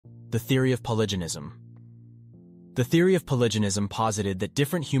The theory of polygenism. The theory of polygenism posited that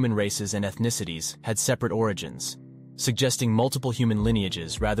different human races and ethnicities had separate origins, suggesting multiple human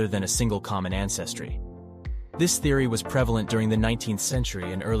lineages rather than a single common ancestry. This theory was prevalent during the 19th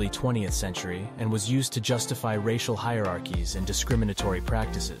century and early 20th century and was used to justify racial hierarchies and discriminatory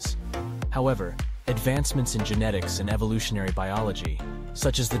practices. However, advancements in genetics and evolutionary biology,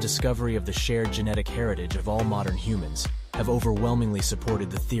 such as the discovery of the shared genetic heritage of all modern humans, have overwhelmingly supported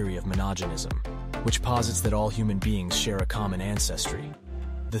the theory of monogenism, which posits that all human beings share a common ancestry.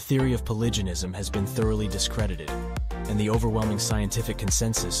 The theory of polygenism has been thoroughly discredited, and the overwhelming scientific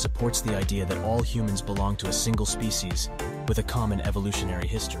consensus supports the idea that all humans belong to a single species with a common evolutionary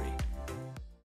history.